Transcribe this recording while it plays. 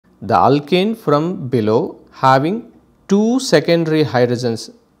The alkane from below having 2 secondary hydrogens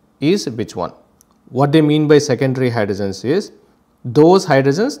is which one? What they mean by secondary hydrogens is those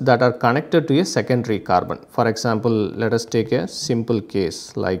hydrogens that are connected to a secondary carbon. For example, let us take a simple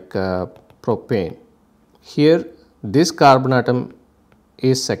case like propane. Here this carbon atom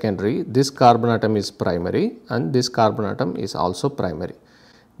is secondary, this carbon atom is primary, and this carbon atom is also primary.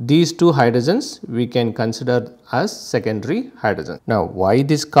 These two hydrogens we can consider as secondary hydrogens. Now, why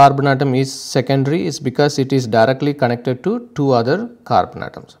this carbon atom is secondary is because it is directly connected to two other carbon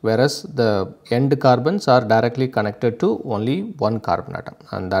atoms, whereas the end carbons are directly connected to only one carbon atom,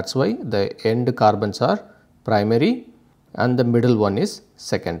 and that is why the end carbons are primary and the middle one is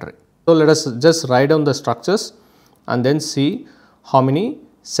secondary. So, let us just write down the structures and then see how many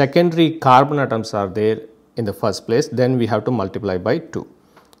secondary carbon atoms are there in the first place, then we have to multiply by 2.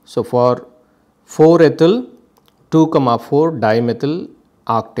 So, for 4-ethyl 2,4 dimethyl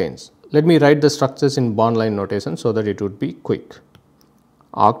octanes, let me write the structures in bond line notation so that it would be quick.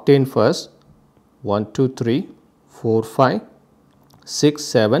 Octane first 1, 2, 3, 4, 5, 6,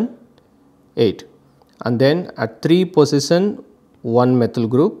 7, 8, and then at 3 position 1 methyl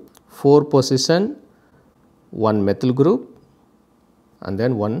group, 4 position 1 methyl group, and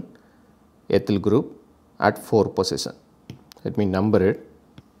then 1 ethyl group at 4 position. Let me number it.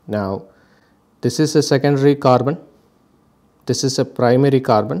 Now, this is a secondary carbon, this is a primary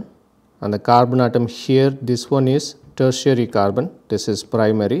carbon, and the carbon atom here, this one is tertiary carbon, this is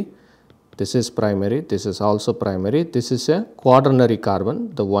primary, this is primary, this is also primary, this is a quaternary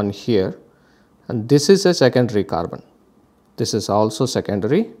carbon, the one here, and this is a secondary carbon, this is also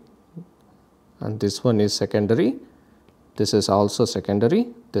secondary, and this one is secondary, this is also secondary,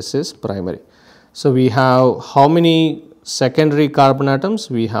 this is primary. So, we have how many secondary carbon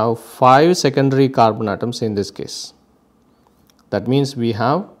atoms? We have 5 secondary carbon atoms in this case. That means we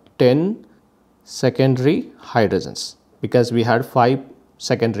have 10 secondary hydrogens because we had 5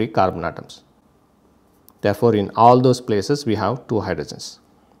 secondary carbon atoms. Therefore, in all those places we have 2 hydrogens.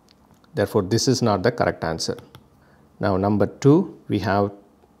 Therefore, this is not the correct answer. Now, number 2, we have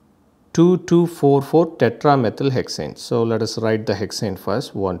 2244 tetramethylhexane. So, let us write the hexane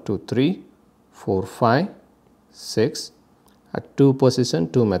first 1, 2, 3, 4, 5, 6, at 2 position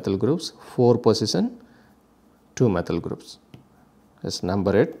 2 methyl groups, 4 position 2 methyl groups. Let's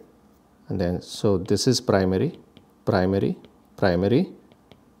number it, and then so this is primary, primary, primary,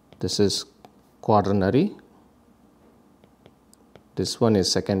 this is quaternary, this one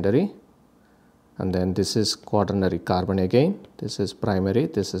is secondary, and then this is quaternary carbon again, this is primary,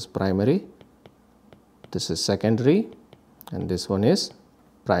 this is primary, this is secondary, and this one is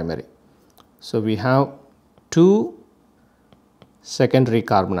primary. So, we have 2 secondary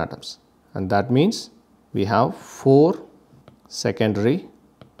carbon atoms, and that means we have 4 secondary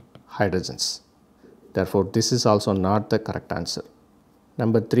hydrogens. Therefore, this is also not the correct answer.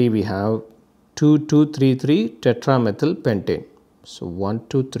 Number 3, we have 2233 tetramethyl pentane. So, 1,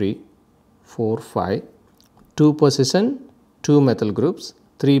 2, 3, 4, 5, 2 position 2 methyl groups,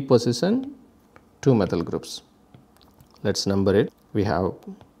 3 position 2 methyl groups. Let us number it. We have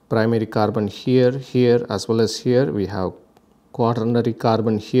primary carbon here, here as well as here. We have quaternary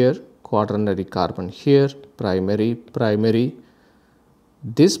carbon here, quaternary carbon here, primary, primary.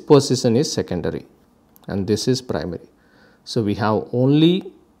 This position is secondary and this is primary. So, we have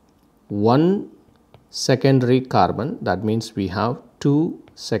only 1 secondary carbon, that means we have 2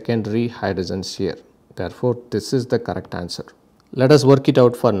 secondary hydrogens here. Therefore, this is the correct answer. Let us work it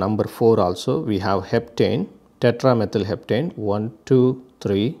out for number 4 also. We have heptane, tetramethylheptane 1, 2,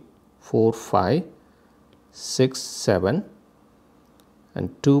 3, 4, 5, 6, 7,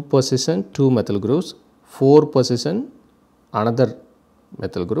 and 2 position 2 methyl groups, 4 position another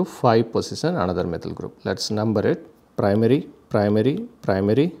methyl group, 5 position another methyl group. Let us number it. Primary, primary,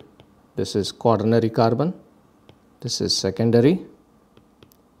 primary, this is quaternary carbon, this is secondary,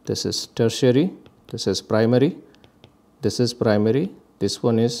 this is tertiary, this is primary, this is primary, this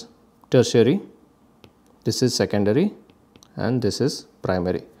one is tertiary, this is secondary, and this is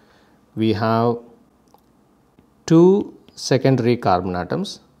primary. We have 2 secondary carbon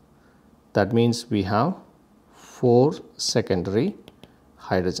atoms, that means we have 4 secondary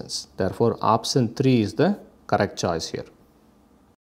hydrogens. Therefore, option 3 is the correct choice here.